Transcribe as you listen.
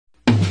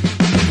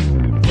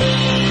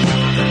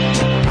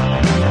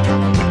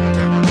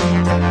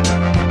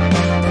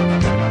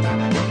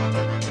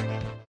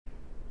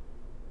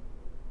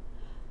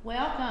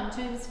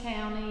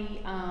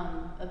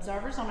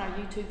subscribers on our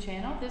YouTube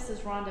channel. This is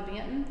Rhonda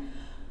Benton,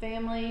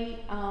 Family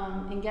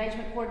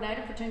Engagement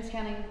Coordinator for Toombs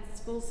County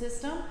School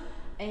System,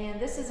 and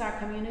this is our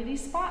Community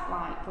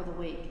Spotlight for the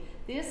week.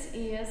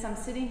 I'm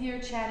sitting here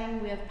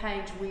chatting with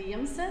Paige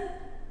Williamson.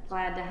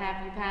 Glad to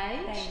have you,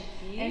 Paige.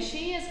 Thank you. And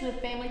she is with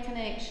Family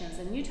Connections.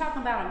 And you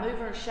talking about a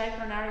mover and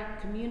shaker in our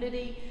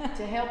community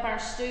to help our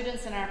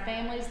students and our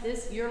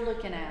families. You're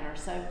looking at her.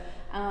 So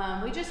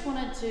we just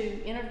wanted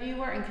to interview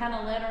her and kind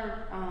of let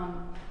her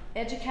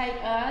educate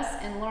us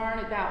and learn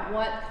about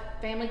what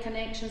Family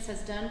Connections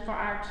has done for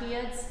our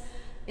kids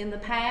in the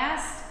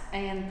past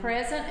and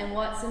present, and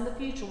what's in the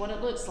future, what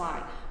it looks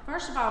like.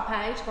 First of all,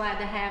 Paige, glad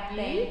to have you.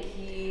 Thank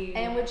you.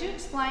 And would you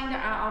explain to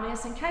our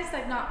audience, in case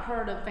they've not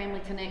heard of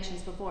Family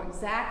Connections before,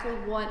 exactly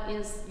what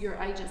is your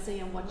agency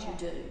and what you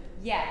do?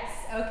 Yes,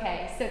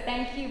 okay, so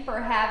thank you for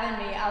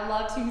having me. I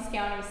love Toombs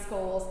County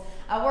Schools.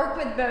 I work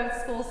with both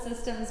school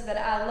systems, but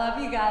I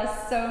love you guys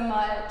so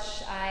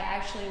much. I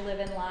actually live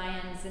in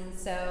Lyons, and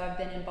so I've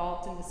been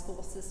involved in the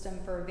school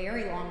system for a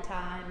very long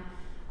time.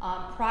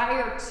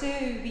 Prior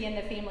to being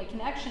the Family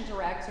Connection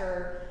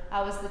Director,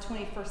 I was the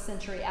 21st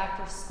Century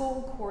After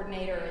School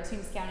Coordinator at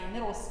Toombs County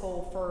Middle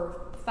School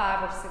for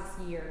 5 or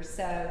 6 years.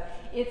 So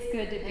it's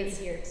good to be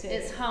here too.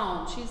 It's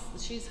home.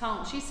 She's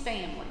home. She's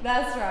family.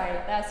 That's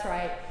right. That's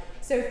right.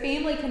 So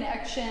Family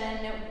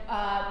Connection,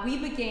 we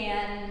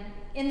began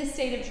in the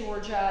state of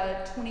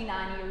Georgia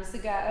 29 years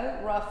ago,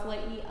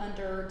 roughly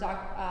under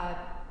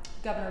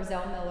Governor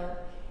Zell Miller,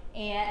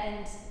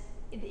 and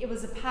it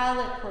was a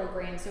pilot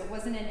program, so it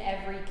wasn't in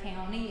every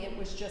county. It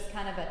was just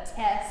kind of a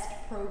test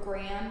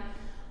program.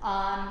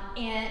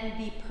 And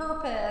the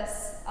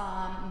purpose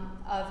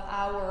of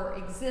our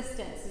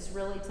existence is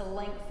really to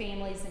link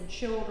families and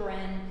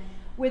children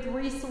with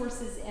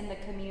resources in the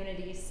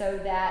community so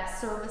that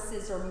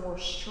services are more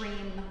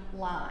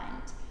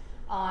streamlined.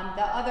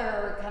 The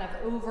other kind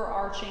of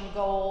overarching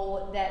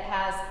goal that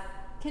has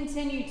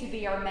continued to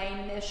be our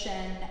main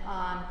mission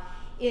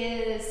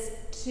is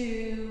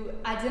to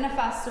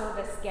identify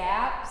service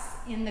gaps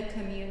in the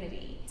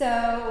community.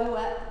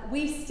 So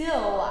we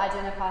still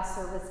identify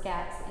service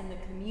gaps in the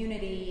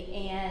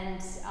community,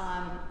 and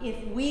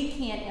if we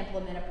can't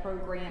implement a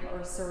program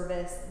or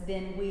service,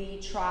 then we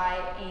try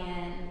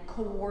and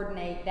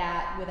coordinate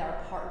that with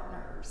our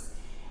partners.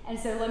 And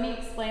so let me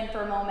explain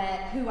for a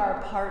moment who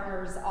our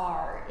partners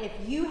are. If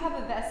you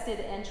have a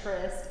vested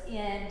interest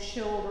in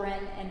children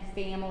and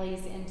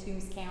families in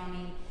Toombs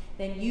County,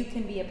 then you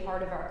can be a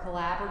part of our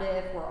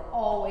collaborative. We're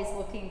always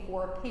looking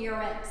for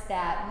parents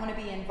that want to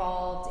be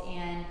involved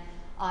and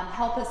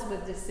help us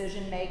with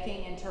decision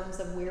making in terms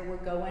of where we're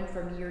going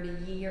from year to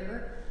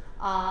year.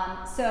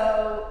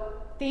 So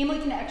Family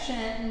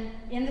Connection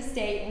in the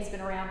state has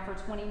been around for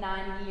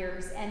 29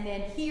 years, and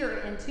then here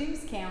in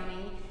Toombs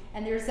County,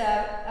 and there's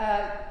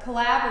a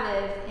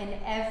collaborative in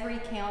every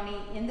county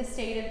in the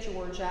state of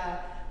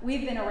Georgia.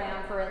 We've been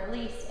around for at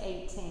least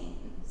 18.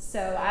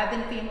 So I've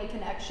been Family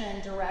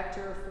Connection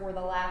Director for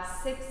the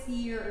last 6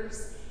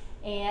 years,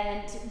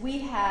 and we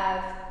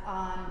have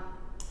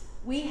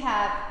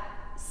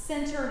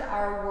centered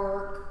our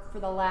work for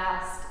the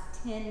last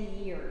 10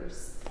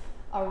 years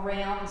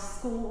around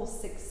school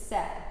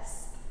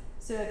success.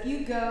 So if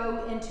you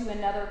go into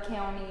another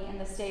county in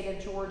the state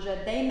of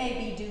Georgia, they may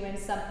be doing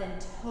something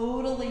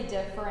totally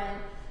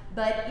different,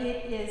 but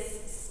it is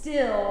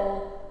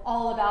still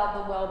all about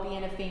the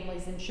well-being of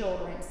families and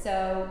children.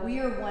 So we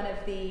are one of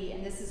the,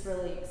 and this is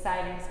really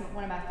exciting, it's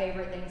one of my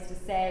favorite things to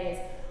say, is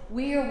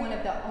we are one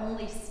of the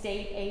only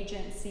state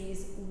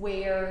agencies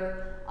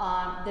where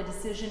the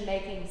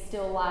decision-making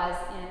still lies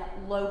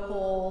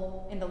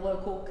in the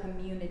local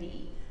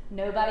community.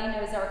 Nobody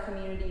knows our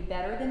community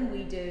better than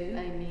we do.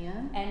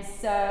 Amen. And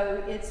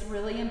so it's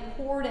really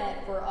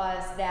important for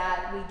us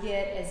that we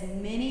get as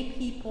many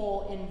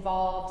people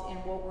involved in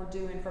what we're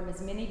doing from as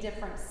many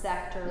different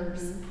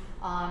sectors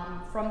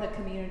from the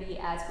community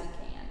as we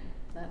can.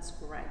 That's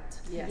great.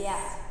 Yes.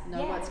 Yeah.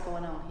 Know what's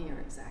going on here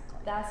exactly.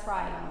 That's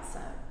right. Also.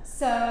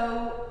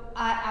 So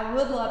I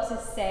would love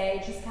to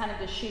say, just kind of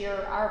to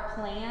share our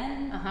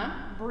plan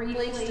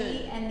briefly, Please do.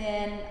 and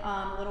then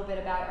a little bit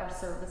about our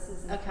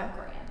services and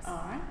programs.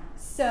 All right.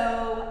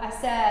 So I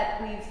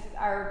said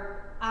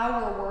our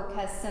work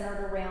has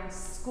centered around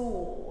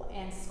school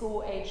and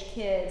school-age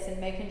kids and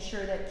making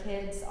sure that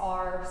kids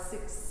are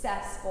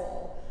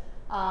successful.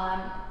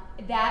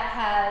 That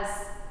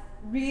has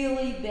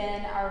really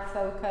been our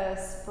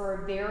focus for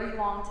a very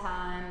long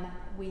time.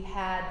 We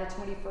had the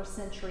 21st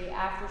Century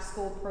After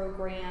School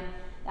program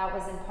that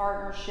was in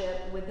partnership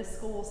with the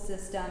school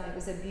system. It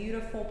was a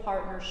beautiful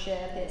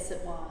partnership. Yes,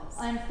 it was.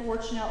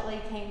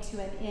 Unfortunately came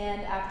to an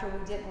end after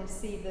we didn't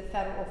receive the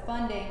federal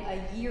funding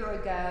a year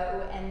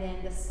ago, and then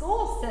the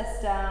school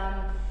system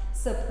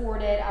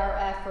supported our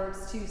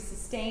efforts to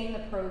sustain the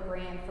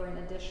program for an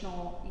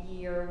additional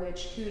year,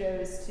 which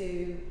kudos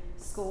to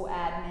school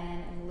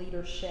admin and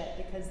leadership,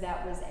 because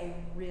that was a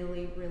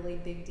really, really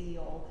big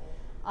deal.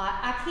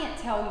 I can't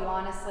tell you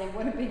honestly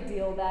what a big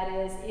deal that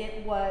is.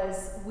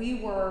 We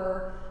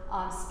were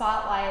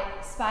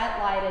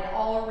spotlighted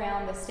all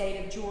around the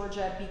state of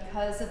Georgia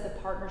because of the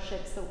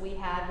partnerships that we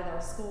had with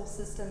our school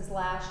systems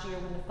last year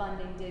when the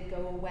funding did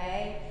go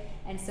away.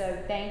 And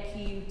so thank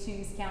you,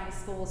 Toombs County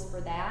Schools, for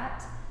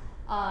that.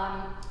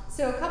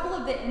 So a couple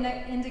of the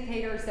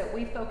indicators that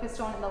we focused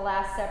on in the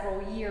last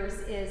several years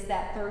is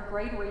that third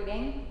grade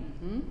reading.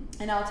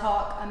 And I'll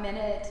talk in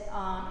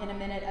a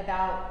minute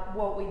about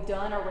what we've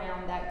done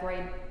around that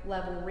grade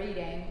level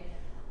reading.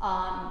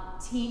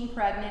 Teen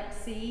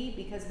pregnancy,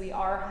 because we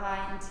are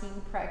high in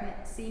teen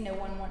pregnancy. No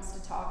one wants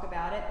to talk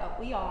about it, but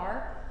we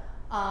are.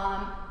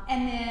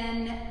 And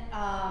then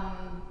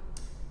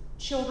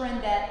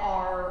children that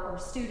are, or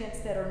students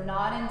that are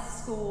not in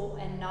school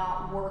and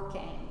not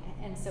working.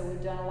 And so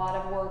we've done a lot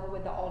of work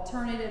with the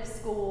alternative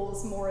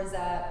schools, more as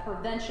our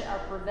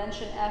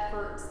prevention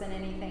efforts than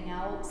anything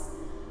else.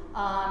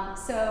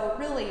 So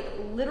really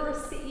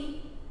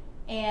literacy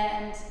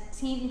and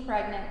teen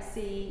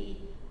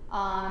pregnancy.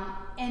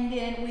 And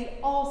then we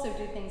also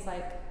do things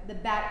like the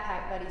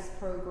Backpack Buddies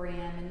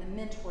program and the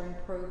mentoring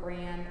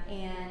program,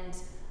 and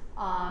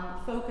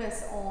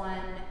focus on,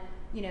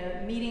 you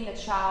know, meeting the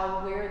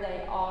child where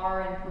they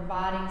are and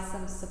providing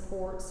some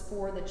supports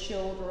for the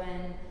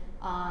children,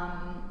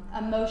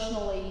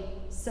 emotionally,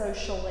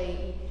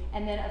 socially,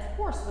 and then of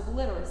course with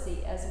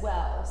literacy as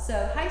well.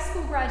 So high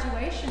school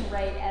graduation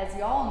rate, as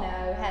y'all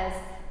know, has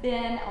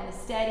been on a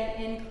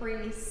steady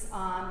increase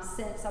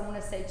since, I want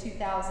to say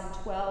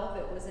 2012.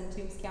 It was in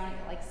Toombs County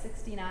at like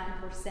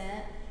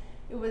 69%.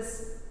 It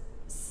was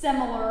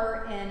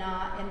similar in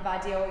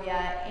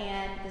Vidalia,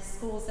 and the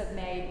schools have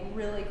made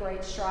really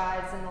great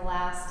strides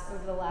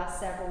over the last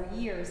several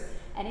years.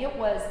 And it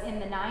was in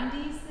the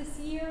 90s this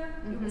year.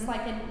 It was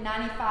like in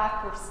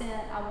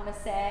 95%, I want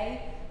to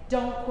say.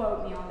 Don't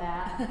quote me on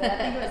that, but I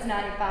think it was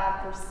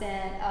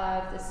 95%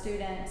 of the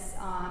students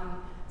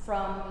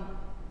from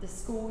the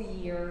school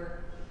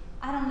year.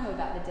 I don't know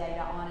about the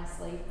data,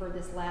 honestly, for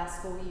this last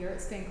school year.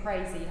 It's been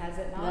crazy, has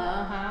it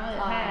not? It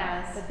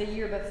has. But the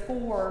year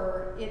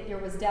before, there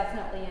was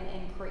definitely an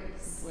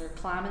increase. We're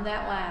climbing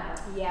that ladder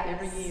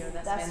every year.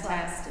 That's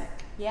fantastic.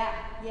 Right.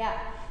 Yeah.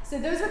 So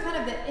those are kind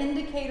of the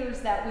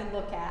indicators that we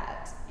look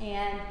at.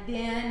 And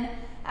then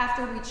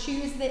after we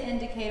choose the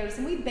indicators,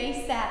 and we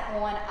base that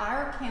on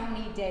our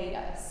county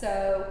data.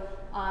 So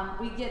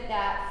we get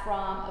that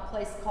from a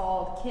place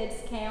called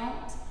Kids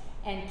Count,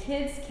 and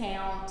Kids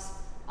Count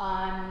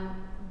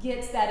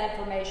gets that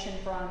information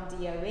from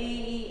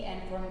DOE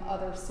and from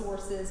other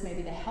sources,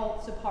 maybe the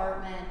health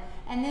department.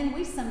 And then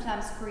we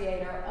sometimes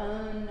create our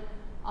own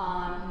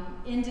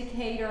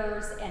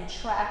indicators and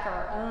track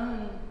our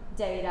own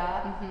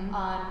data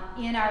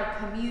in our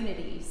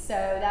community. So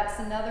that's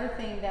another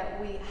thing that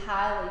we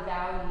highly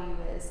value,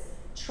 is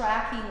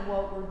tracking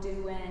what we're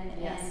doing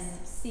and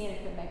seeing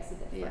if it makes a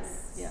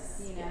difference.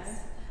 Yes. You know?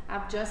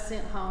 I've just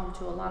sent home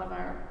to a lot of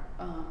our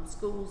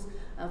schools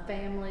a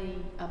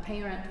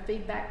parent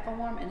feedback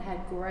form and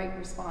had great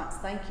response.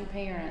 Thank you,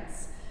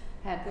 parents.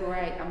 Had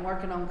great. I'm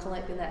working on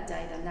collecting that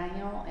data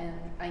now and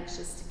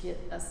anxious to get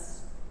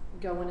us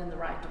going in the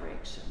right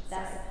direction.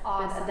 That's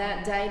awesome. But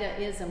that data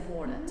is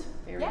important,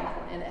 very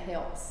important, and it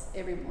helps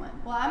everyone.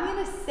 Well, I'm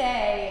going to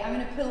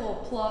put a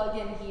little plug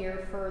in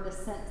here for the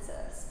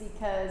census,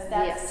 because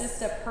that's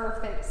just a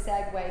perfect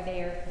segue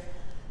there.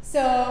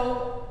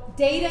 So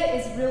data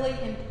is really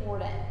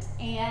important,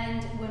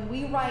 and when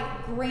we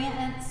write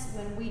grants,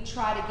 when we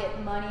try to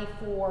get money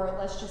for,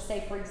 let's just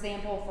say, for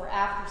example, for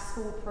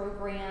after-school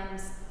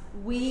programs,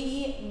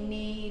 we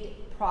need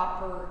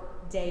proper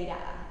data.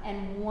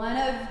 And one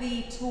of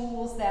the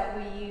tools that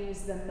we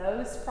use the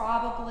most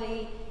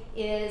probably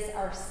is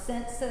our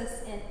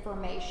census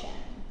information.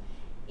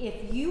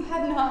 If you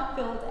have not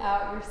filled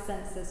out your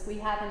census, we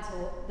have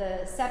until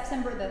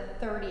September the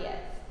 30th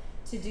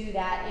to do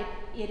that.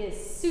 It is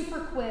super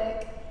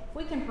quick. If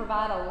we can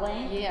provide a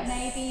link,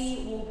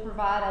 maybe we'll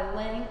provide a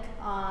link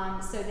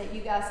so that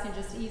you guys can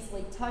just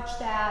easily touch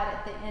that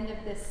at the end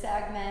of this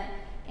segment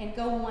and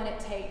go on. It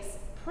takes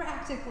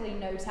practically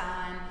no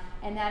time,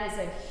 and that is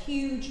a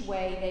huge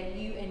way that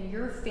you and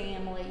your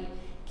family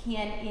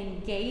can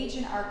engage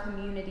in our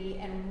community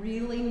and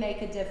really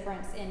make a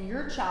difference in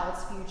your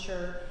child's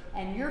future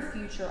and your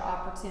future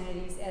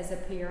opportunities as a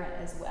parent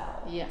as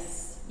well.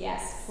 Yes,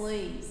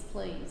 please.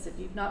 If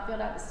you've not filled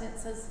out the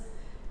census,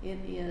 it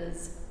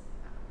is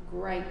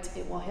great.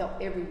 It will help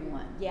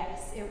everyone.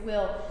 Yes, it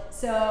will.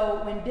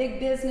 So when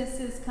big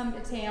businesses come to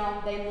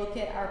town, they look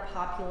at our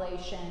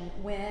population.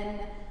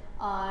 When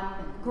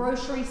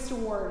grocery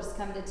stores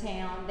come to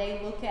town,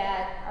 they look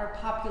at our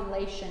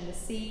population to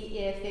see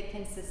if it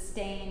can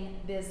sustain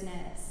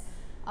business.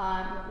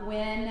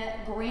 When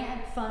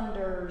grant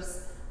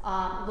funders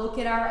look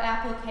at our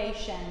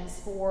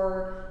applications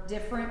for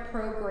different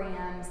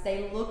programs,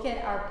 they look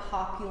at our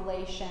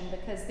population,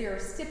 because there are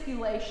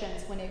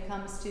stipulations when it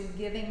comes to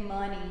giving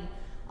money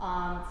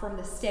from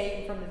the state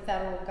and from the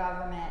federal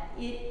government.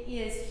 It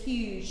is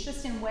huge,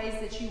 just in ways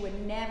that you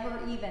would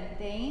never even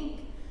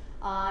think.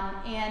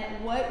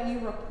 And what you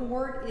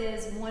report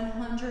is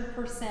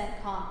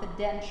 100%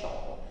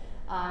 confidential.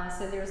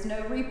 So there's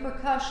no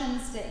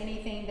repercussions to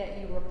anything that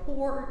you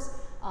report.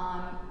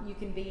 You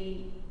can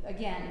be,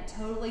 again,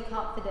 totally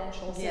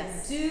confidential. So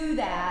Yes. do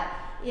that.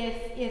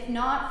 If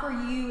not for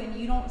you and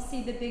you don't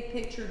see the big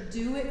picture,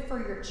 do it for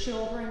your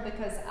children,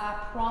 because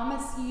I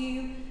promise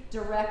you,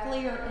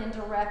 directly or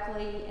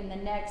indirectly, in the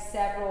next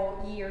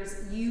several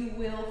years, you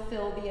will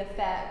feel the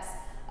effects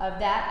of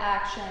that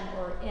action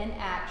or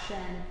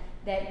inaction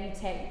that you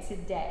take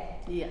today.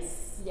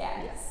 Yes.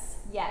 Yes.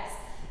 Yes.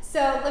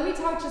 So let me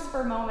talk just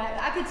for a moment.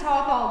 I could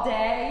talk all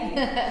day,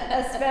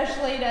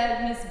 especially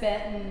to Miss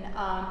Benton,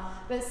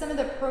 but some of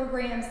the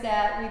programs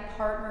that we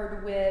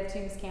partnered with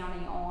Toombs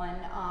County on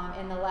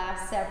in the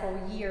last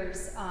several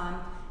years,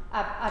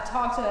 I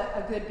talked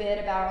a good bit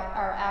about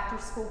our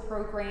after-school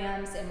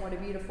programs and what a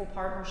beautiful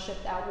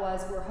partnership that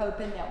was. We're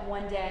hoping that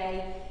one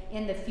day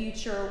in the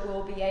future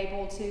we'll be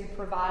able to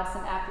provide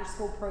some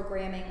after-school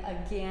programming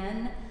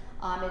again.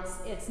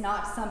 It's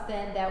not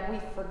something that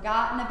we've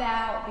forgotten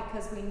about,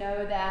 because we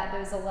know that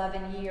those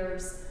 11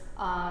 years,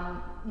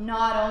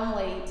 not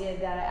only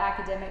did the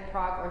academic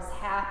progress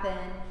happen,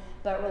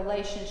 but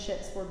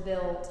relationships were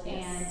built.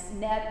 Yes.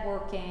 And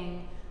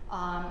networking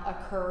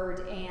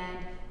occurred, and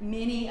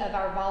many of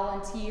our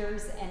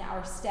volunteers and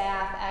our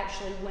staff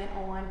actually went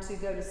on to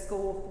go to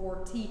school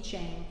for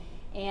teaching,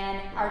 and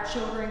our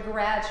children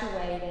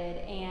graduated,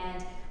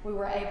 and we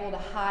were able to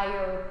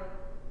hire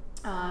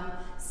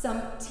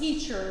some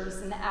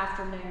teachers in the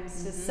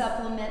afternoons to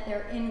supplement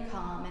their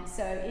income. And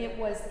so it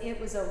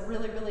was a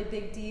really, really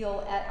big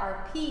deal. At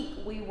our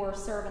peak, we were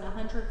serving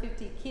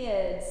 150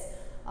 kids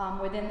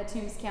within the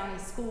Toombs County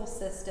school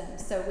system.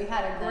 So we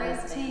had a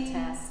great team.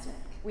 Fantastic.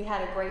 We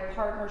had a great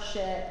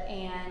partnership,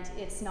 and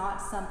it's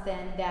not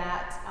something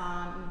that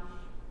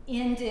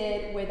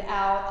ended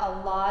without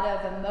a lot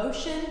of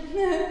emotion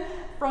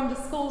from the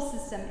school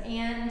system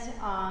and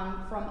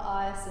from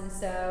us. And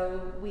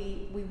so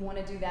we want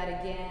to do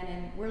that again,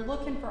 and we're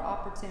looking for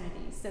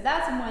opportunities. So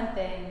that's one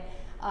thing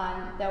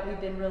that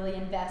we've been really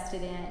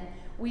invested in.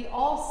 We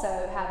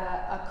also have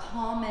a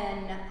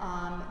common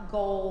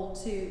goal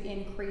to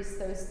increase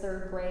those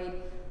third grade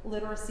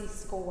literacy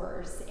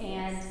scores.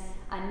 And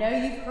I know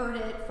you've heard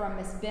it from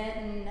Ms.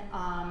 Benton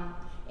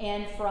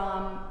and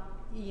from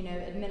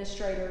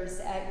administrators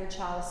at your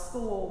child's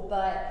school,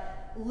 but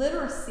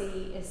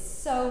literacy is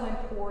so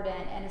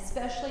important, and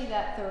especially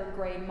that third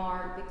grade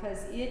mark,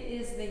 because it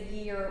is the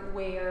year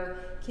where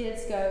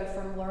kids go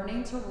from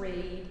learning to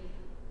read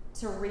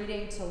to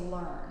reading to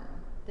learn.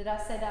 Did I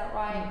say that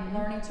right?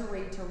 Learning to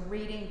read to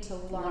reading to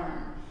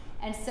learn.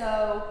 And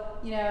so,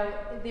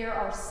 there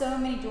are so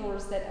many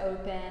doors that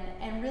open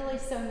and really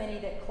so many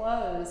that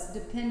close,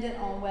 dependent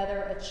on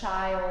whether a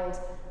child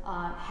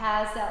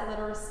has that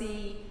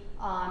literacy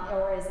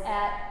or is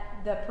at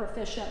the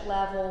proficient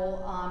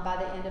level by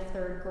the end of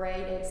third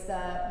grade. It's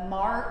the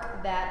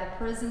mark that the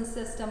prison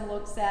system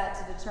looks at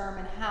to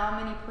determine how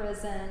many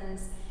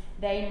prisons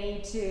they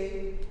need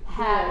to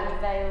have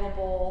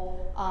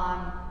available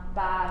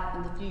by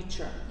in the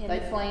future. They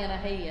plan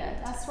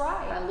ahead. That's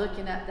right. By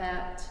looking at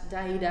that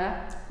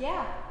data.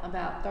 Yeah.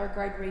 About third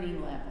grade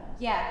reading level.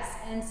 Yes,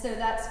 and so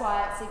that's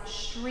why it's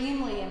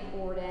extremely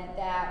important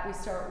that we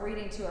start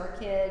reading to our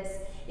kids.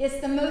 It's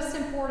the most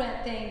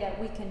important thing that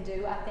we can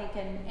do, I think,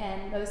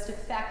 and most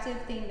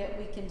effective thing that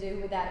we can do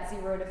with that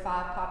 0 to 5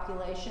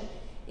 population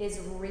is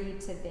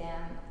read to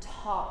them,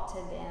 talk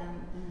to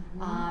them.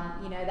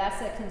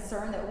 That's a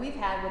concern that we've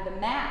had with the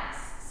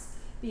masks,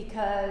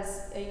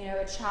 because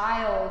a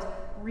child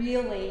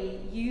really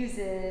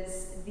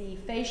uses the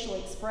facial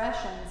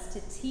expressions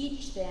to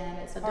teach them.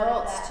 It's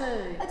adults part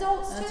of that. too.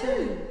 Adults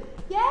too.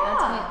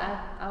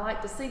 Yeah. I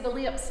like to see the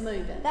lips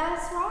moving.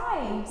 That's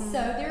right. So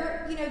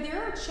there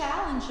are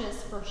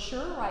challenges for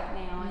sure right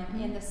now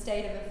in the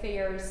state of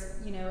affairs,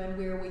 and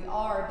where we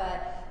are.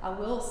 But I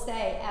will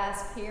say,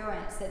 as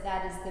parents,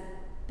 that is the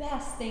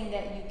best thing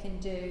that you can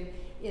do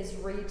is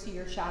read to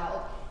your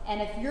child. And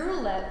if your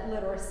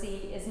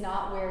literacy is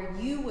not where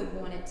you would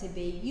want it to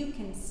be, you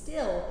can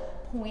still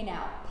point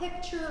out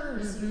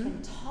pictures. You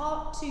can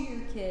talk to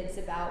your kids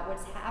about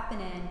what's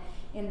happening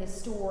in the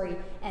story,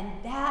 and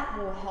that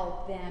will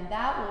help them.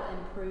 That will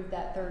improve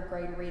that third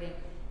grade reading.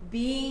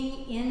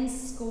 Being in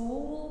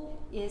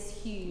school is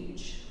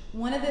huge.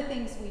 One of the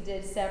things we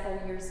did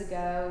several years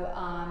ago,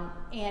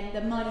 and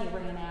the money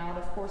ran out,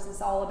 of course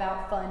it's all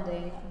about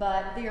funding,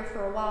 but there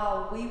for a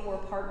while we were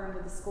partnering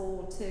with the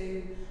school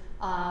to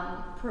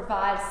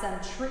provide some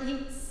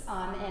treats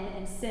and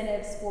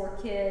incentives for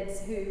kids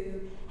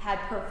who had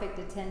perfect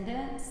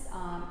attendance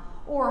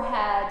or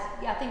had,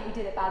 I think we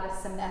did it by the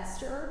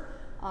semester.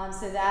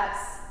 So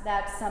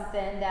that's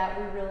something that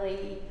we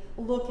really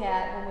look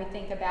at when we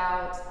think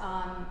about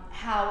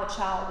how a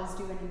child is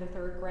doing in the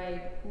third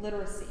grade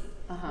literacy,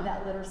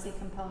 that literacy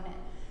component.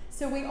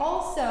 So we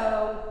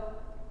also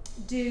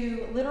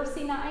do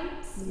literacy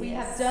nights. Yes. We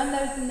have done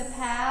those in the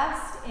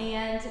past,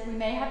 and we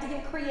may have to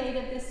get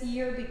creative this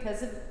year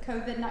because of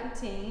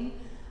COVID-19.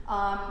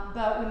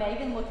 But we may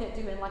even look at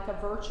doing like a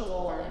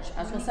virtual.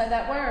 I was going to say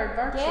that word,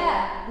 virtual.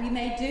 Yeah, we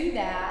may do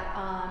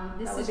that.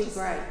 This that would is be just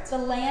great. The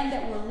land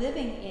that we're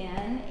living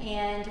in,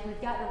 and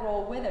we've got to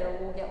roll with it or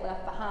we'll get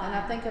left behind. And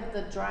I think of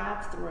the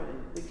drive-through.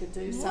 We could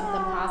do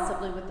something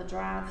possibly with the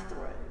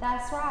drive-through.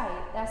 That's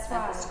right. That's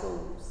right. At the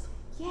schools.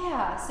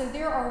 Yeah, so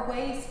there are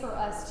ways for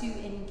us to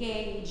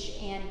engage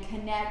and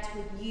connect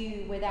with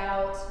you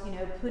without,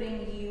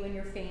 putting you and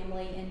your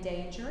family in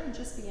danger, and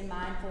just being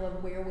mindful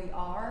of where we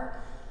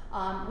are.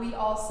 We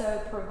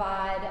also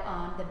provide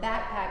the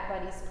Backpack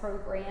Buddies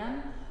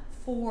program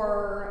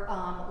for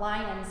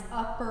Lyons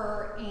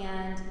Upper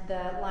and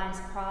the Lyons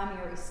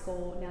Primary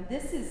School. Now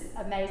this is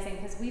amazing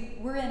because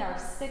we're in our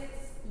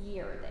 6th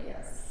year there.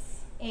 Yes.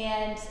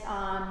 And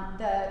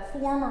the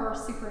former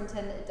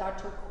superintendent,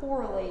 Dr.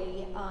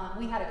 Corley,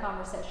 we had a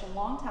conversation a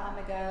long time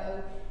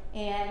ago,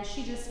 and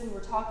we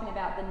were talking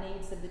about the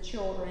needs of the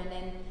children,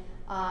 and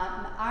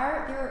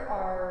there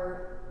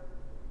are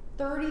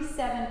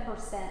 37%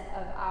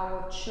 of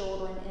our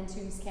children in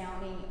Toombs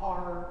County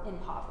are in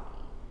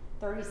poverty.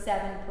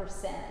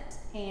 37%.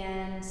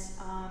 And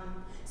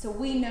so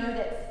we know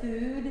that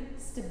food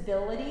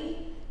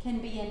stability can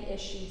be an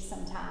issue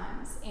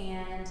sometimes.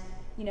 And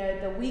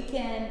the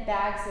weekend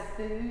bags of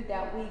food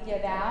that we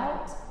give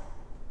out,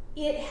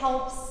 it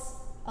helps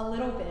a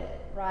little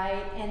bit,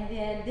 right? And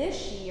then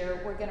this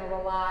year, we're going to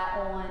rely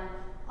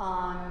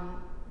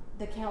on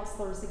the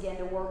counselors again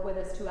to work with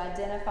us to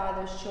identify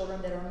those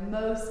children that are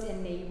most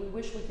in need. We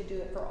wish we could do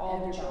it for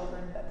all the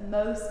children, but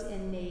most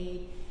in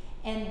need.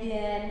 And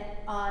then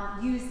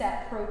use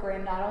that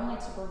program not only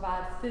to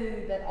provide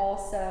food, but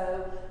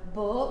also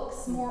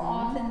books more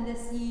often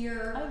this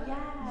year. Oh,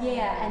 yeah.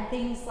 Yeah, and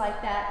things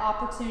like that,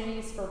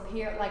 opportunities for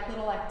like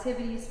little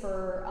activities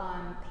for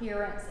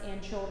parents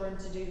and children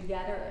to do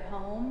together at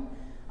home.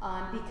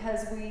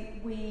 Because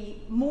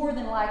we more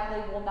than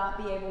likely will not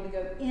be able to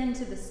go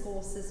into the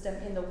school system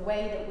in the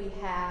way that we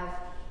have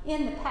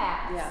in the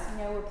past.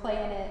 Yeah. We're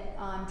playing it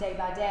day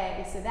by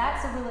day. So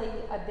that's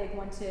a big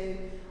one too.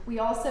 We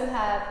also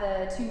have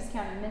the Toombs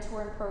County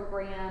Mentoring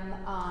Program.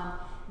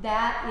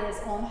 That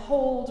is on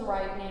hold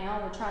right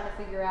now. We're trying to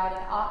figure out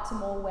an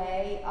optimal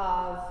way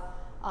of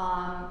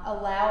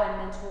allowing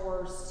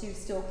mentors to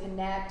still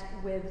connect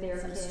with their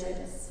kids.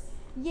 Students.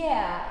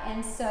 Yeah,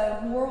 and so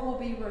more will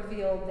be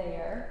revealed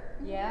there.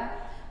 Yeah.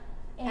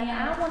 And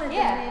I wanted to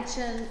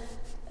mention,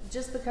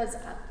 just because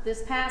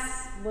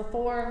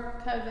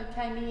before COVID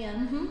came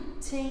in,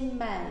 Teen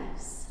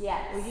Maze.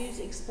 Yes. Will you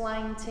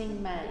explain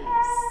Teen Maze?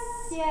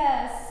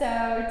 Yes.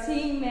 So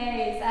Teen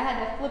Maze, I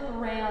had to flip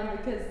around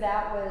because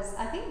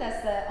I think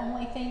that's the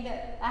only thing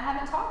that I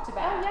haven't talked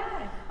about. Oh,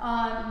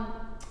 yeah.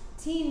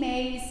 Teen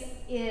Maze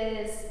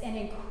is an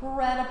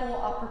incredible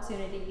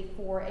opportunity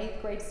for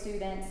 8th grade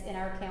students in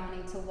our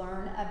county to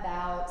learn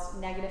about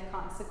negative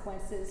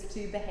consequences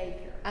to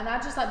behavior. And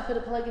I'd just like to put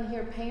a plug in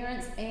here,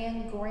 parents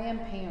and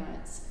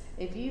grandparents.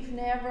 If you've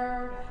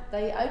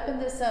they open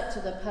this up to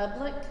the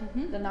public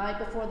the night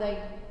before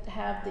they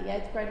have the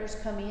 8th graders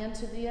come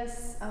into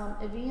this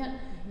event.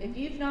 If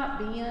you've not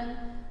been,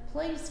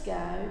 please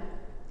go.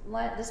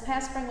 This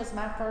past spring was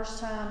my first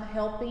time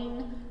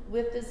helping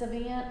with this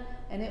event,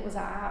 and it was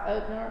an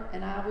eye-opener.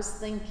 And I was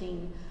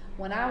thinking,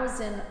 when I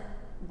was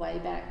way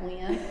back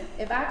when,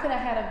 if I could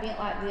have had an event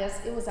like this,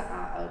 it was an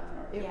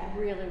eye-opener. It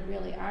really,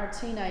 really, our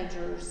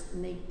teenagers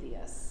need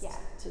this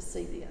to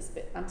see this.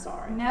 But I'm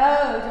sorry.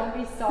 No, don't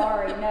be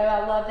sorry. No,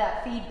 I love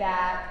that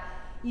feedback.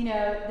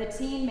 The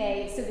Teen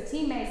Maze, so the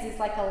Teen Maze is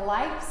like a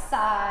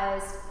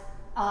life-sized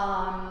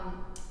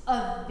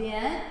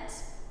event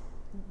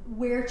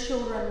where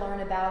children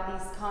learn about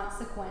these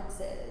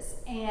consequences.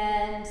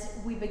 And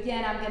we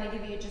begin, I'm going to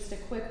give you just a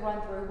quick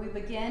run through. We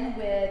begin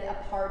with a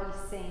party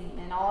scene,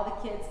 and all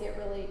the kids get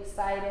really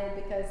excited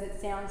because it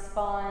sounds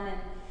fun,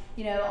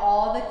 and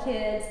all the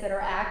kids that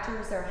are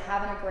actors are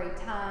having a great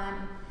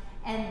time.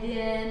 And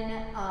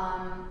then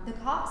the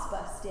cops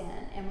bust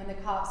in, and when the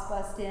cops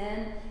bust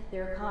in,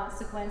 there are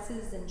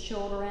consequences, and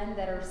children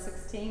that are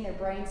 16, their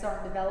brains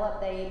aren't developed,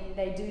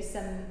 they do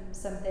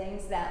some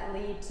things that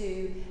lead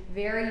to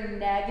very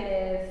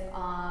negative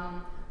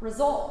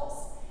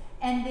results.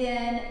 And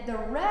then the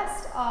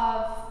rest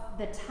of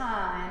the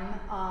time,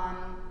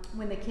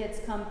 when the kids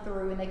come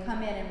through, and they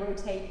come in and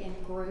rotate in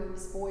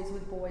groups, boys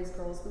with boys,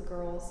 girls with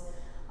girls,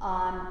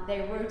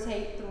 they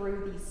rotate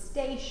through these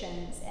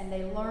stations, and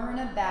they learn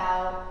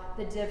about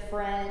the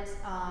different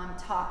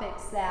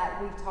topics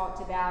that we've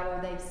talked about or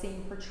they've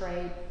seen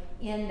portrayed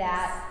in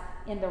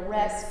the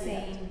rec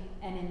scene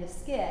and in the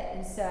skit.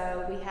 And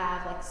so we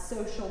have like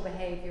social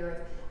behavior of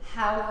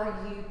how are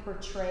you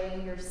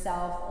portraying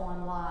yourself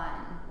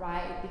online,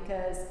 right?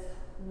 Because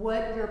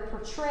what you're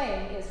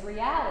portraying is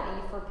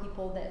reality for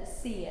people that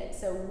see it.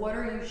 So what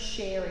are you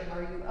sharing?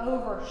 Are you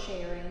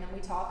oversharing? And we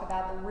talk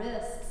about the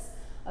risks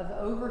of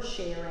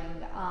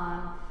oversharing.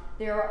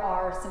 There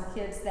are some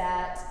kids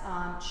that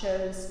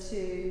chose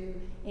to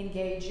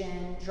engage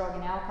in drug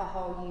and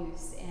alcohol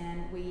use,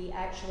 and we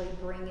actually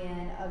bring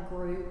in a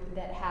group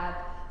that have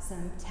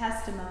some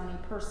testimony,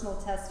 personal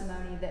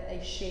testimony that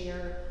they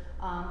share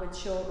with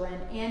children,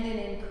 and an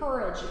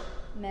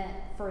encouragement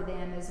for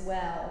them as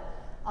well.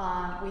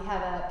 We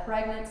have a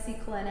pregnancy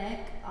clinic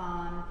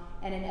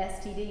and an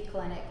STD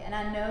clinic, and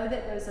I know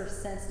that those are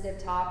sensitive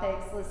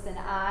topics. Listen,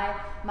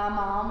 my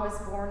mom was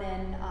born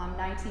in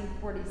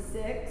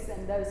 1946,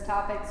 and those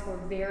topics were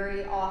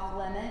very off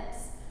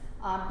limits.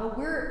 But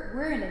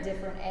we're in a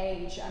different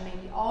age. I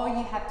mean, all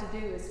you have to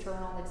do is turn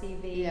on the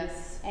TV,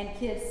 yes, and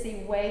kids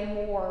see way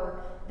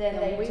more than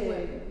they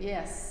do.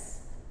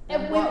 Yes,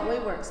 and what we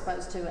were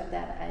exposed to at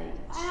that age.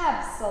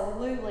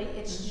 Absolutely,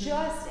 it's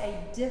just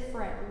a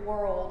different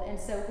world, and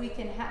so we've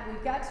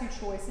got two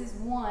choices.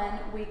 One,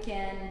 we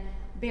can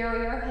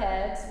bury our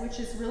heads, which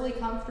is really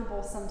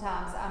comfortable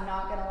sometimes. I'm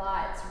not gonna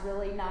lie, it's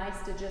really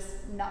nice to just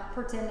not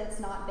pretend it's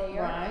not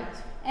there. Right.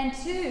 And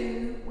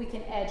two, we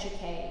can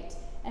educate.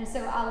 And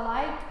so I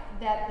like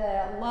that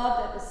the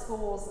love that the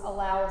schools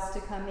allow us to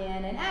come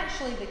in, and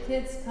actually the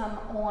kids come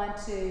on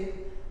to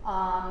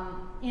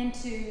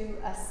into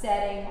a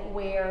setting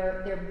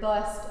where they're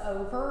bussed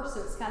over,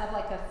 so it's kind of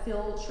like a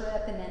field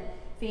trip, and then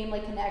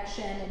Family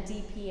Connection and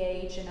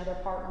DPH and other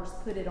partners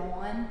put it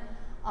on.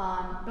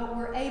 But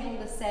we're able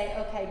to say,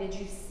 okay, did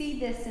you see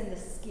this in the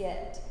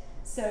skit?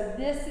 So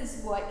this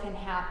is what can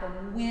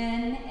happen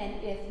when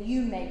and if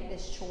you make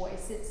this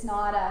choice. It's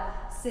not a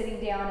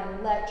sitting down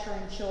and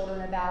lecturing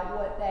children about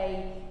what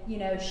they,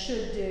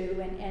 should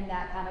do and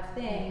that kind of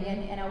thing.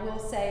 And I will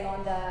say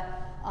on the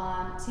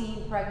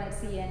teen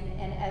pregnancy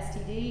and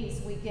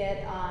STDs, we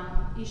get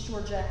East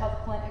Georgia Health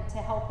Clinic to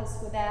help us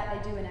with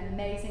that. They do an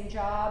amazing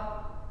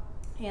job,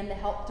 and the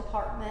health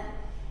department.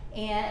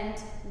 And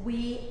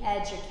we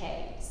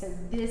educate. So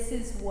this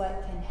is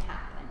what can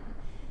happen.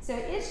 So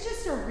it's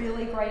just a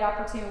really great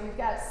opportunity. We've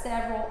got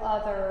several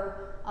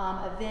other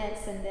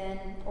events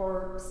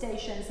or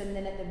stations, and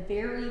then at the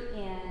very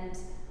end,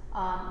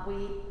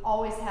 we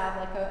always have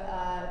like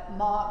a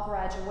mock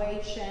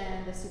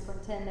graduation. The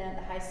superintendent,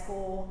 the high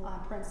school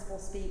principal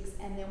speaks,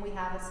 and then we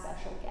have a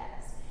special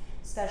guest.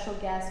 Special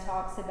guest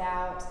talks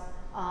about,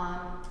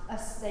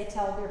 they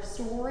tell their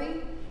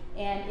story,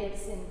 and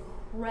it's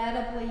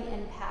incredibly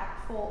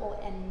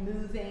impactful and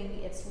moving.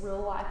 It's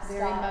real life stuff.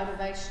 Very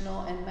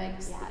motivational, and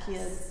makes the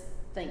kids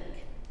think.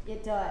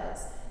 It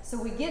does.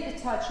 So we get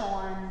to touch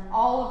on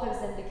all of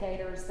those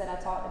indicators that I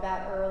talked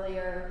about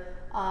earlier,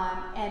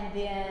 and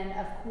then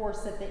of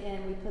course at the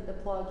end we put the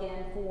plug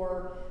in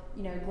for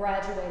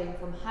graduating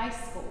from high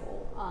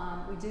school.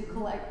 We do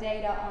collect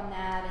data on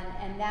that,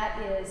 and that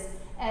is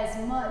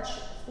as much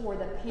for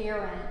the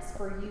parents,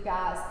 for you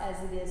guys,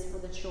 as it is for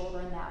the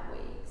children that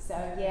week. So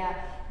yeah,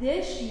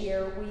 this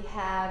year we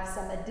have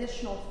some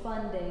additional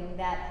funding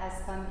that has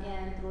come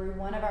in through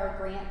one of our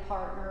grant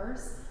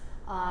partners.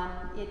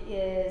 It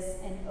is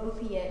an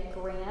opiate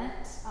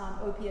grant,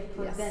 opiate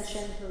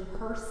prevention through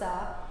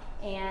HRSA,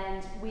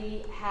 and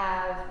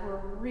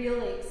we're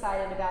really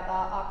excited about the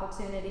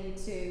opportunity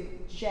to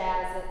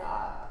jazz it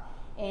up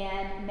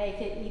and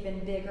make it even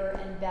bigger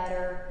and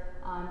better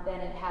than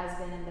it has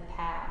been in the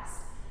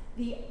past.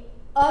 The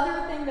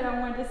other thing that I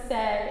wanted to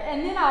say,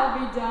 and then I'll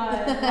be done.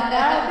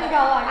 I don't think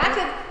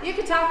I'll You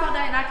could talk all day,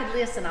 and I could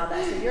listen all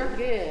day. So you're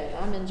good.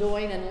 I'm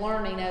enjoying and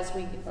learning as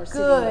we are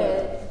sitting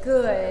here.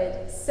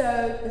 Good.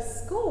 So the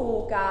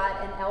school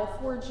got an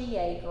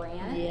L4GA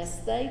grant. Yes,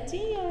 they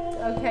did.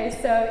 Okay,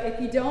 so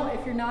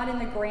if you're not in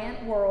the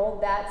grant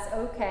world, that's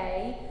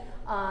okay.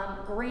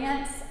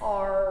 Grants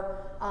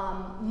are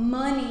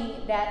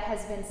money that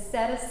has been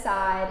set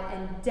aside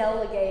and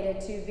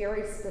delegated to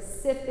very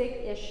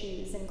specific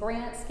issues, and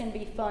grants can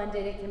be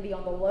funded. It can be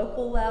on the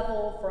local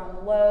level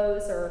from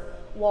Lowe's or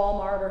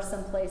Walmart or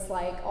someplace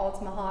like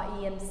Altamaha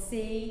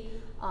EMC,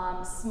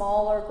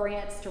 smaller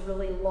grants to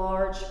really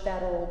large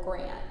federal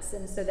grants.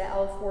 And so the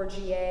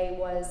L4GA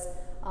was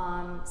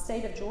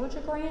state of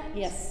Georgia grant?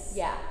 Yes.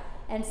 Yeah.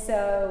 And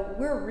so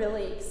we're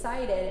really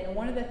excited, and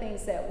one of the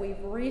things that we've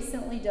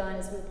recently done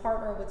is we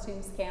partnered with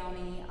Toombs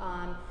County.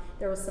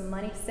 There was some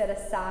money set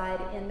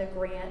aside in the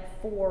grant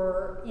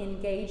for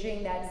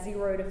engaging that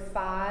 0 to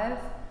 5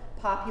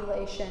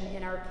 population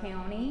in our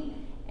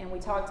county, and we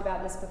talked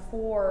about this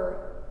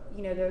before.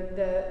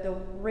 The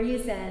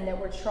reason that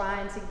we're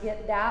trying to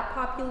get that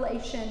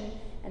population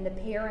and the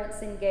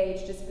parents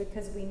engaged is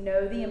because we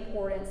know the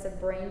importance of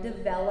brain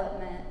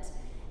development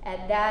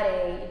at that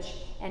age,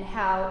 and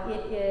how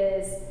it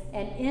is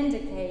an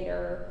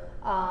indicator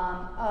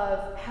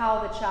of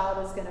how the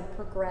child is going to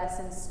progress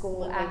in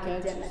school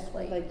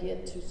academically. They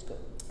get to school.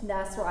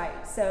 That's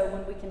right. So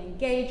when we can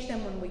engage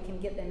them, when we can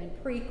get them in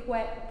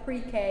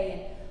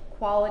pre-K and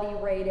quality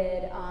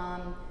rated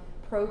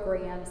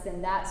programs,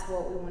 then that's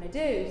what we want to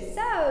do.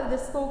 So the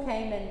school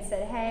came and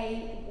said,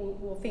 hey,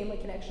 will Family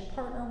Connection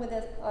partner with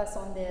us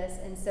on this?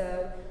 And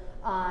so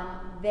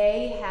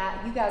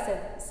you guys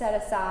have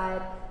set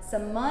aside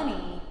some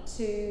money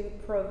to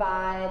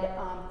provide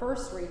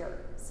first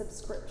reader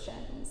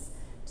subscriptions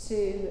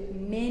to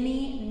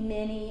many,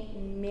 many,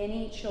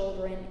 many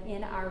children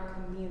in our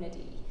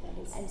community.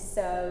 And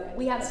so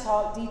we haven't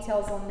talked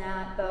details on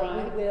that, but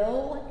Right. we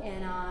will,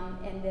 and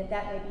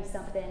that may be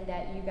something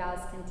that you guys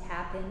can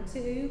tap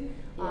into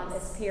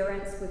as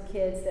parents with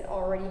kids that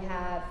already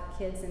have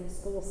kids in the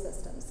school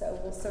system. So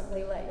we'll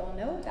certainly let y'all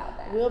know about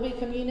that. We'll be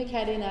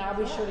communicating, and I'll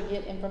be sure to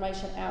get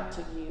information out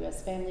to you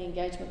as family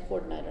engagement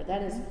coordinator.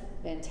 That is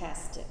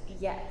fantastic.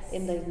 Yes.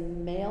 And they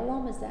mail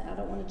them? Is that, I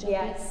don't want to jump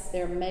Yes. in.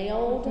 They're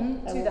mailed. They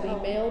To will the be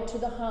home. mailed to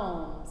the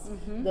homes,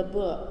 the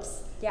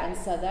books. Yes. And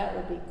so that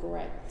would be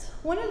great.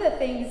 One of the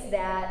things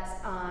that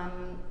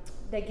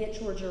the Get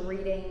Georgia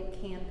Reading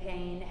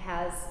campaign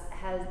has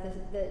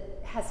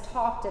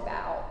talked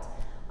about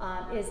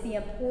is the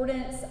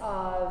importance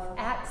of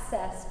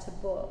access to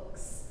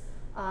books.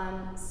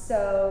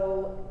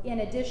 So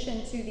in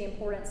addition to the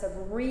importance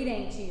of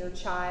reading to your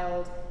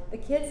child, the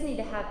kids need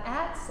to have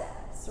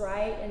access,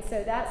 right? And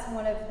so that's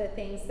one of the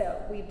things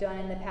that we've done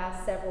in the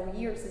past several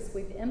years is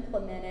we've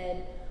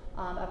implemented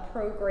a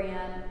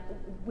program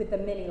with the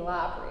mini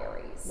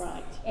libraries.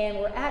 Right. And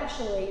we're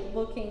actually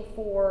looking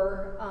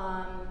for,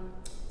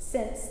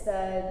 since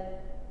the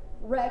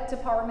rec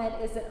department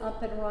isn't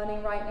up and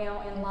running right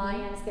now in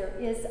Lyons, there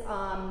is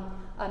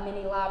a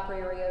mini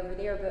library over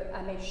there, but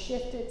I may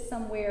shift it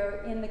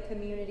somewhere in the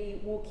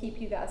community. We'll keep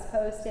you guys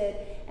posted.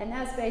 And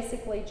that's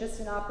basically just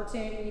an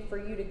opportunity for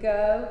you to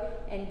go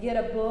and get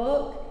a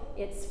book.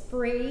 It's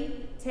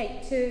free.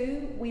 Take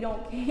 2. We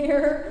don't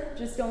care.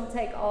 Just don't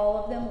take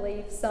all of them.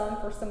 Leave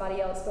some for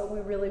somebody else. But we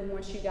really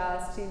want you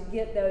guys to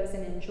get those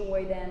and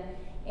enjoy them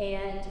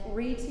and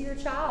read to your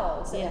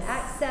child. So Yes.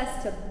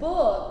 access to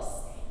books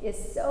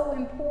is so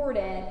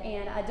important.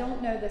 And I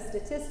don't know the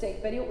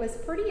statistic, but it was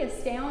pretty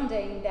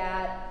astounding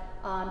that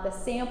the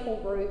sample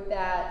group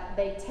that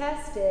they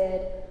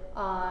tested,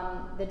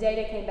 the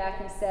data came back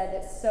and said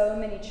that so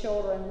many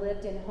children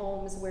lived in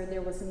homes where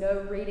there was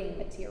no reading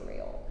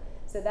material.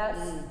 So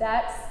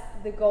that's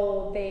the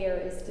goal there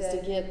is Just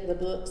to get the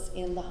books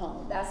in the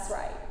home. That's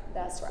right.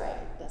 That's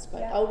right. That's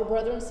great. Yeah. Older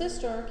brother and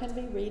sister can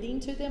be reading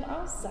to them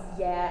also.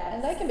 Yes.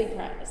 And they can be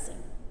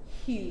practicing.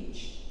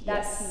 Huge.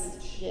 That's Yes.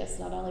 huge. Yes,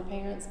 not only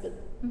parents, but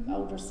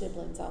older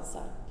siblings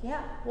also.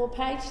 Yeah. Well,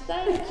 Paige,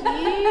 thank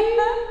you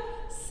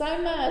so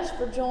much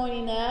for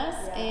joining us.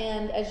 Yeah.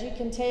 And as you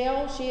can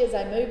tell, she is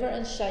a mover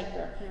and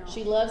shaker. Yeah.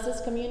 She loves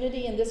this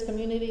community, and this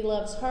community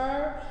loves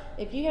her.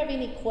 If you have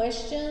any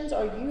questions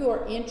or you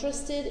are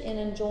interested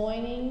in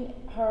joining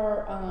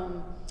her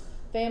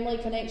Family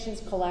Connections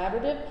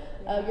Collaborative,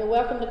 you're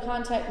welcome to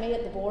contact me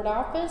at the board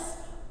office.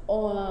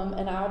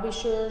 And I'll be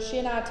sure, she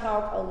and I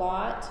talk a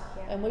lot,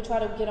 and we try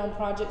to get on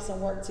projects and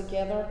work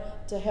together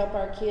to help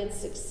our kids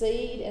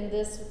succeed in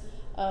this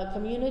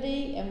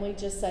community. And we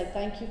just say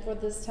thank you for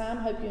this time.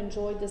 Hope you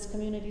enjoyed this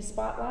community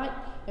spotlight.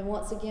 And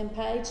once again,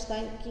 Paige,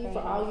 thank you for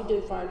all you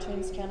do for our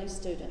Toombs County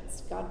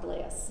students. God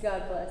bless.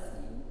 God bless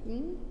you.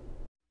 Mm-hmm.